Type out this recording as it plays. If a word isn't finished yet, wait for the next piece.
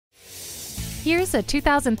Here's a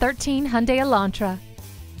 2013 Hyundai Elantra.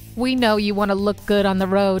 We know you want to look good on the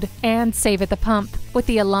road and save at the pump. With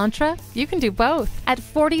the Elantra, you can do both. At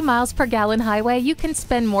 40 miles per gallon highway, you can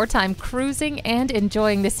spend more time cruising and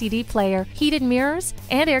enjoying the CD player, heated mirrors,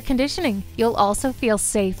 and air conditioning. You'll also feel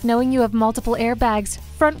safe knowing you have multiple airbags,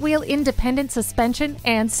 front-wheel independent suspension,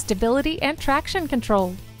 and stability and traction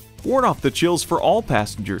control. Ward off the chills for all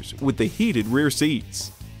passengers with the heated rear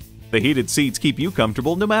seats. The heated seats keep you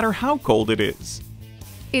comfortable no matter how cold it is.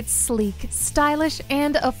 It's sleek, stylish,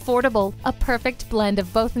 and affordable, a perfect blend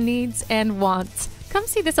of both needs and wants. Come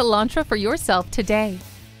see this Elantra for yourself today.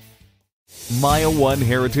 Mile 1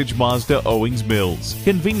 Heritage Mazda Owings Mills,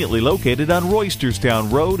 conveniently located on Roysterstown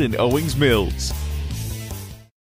Road in Owings Mills.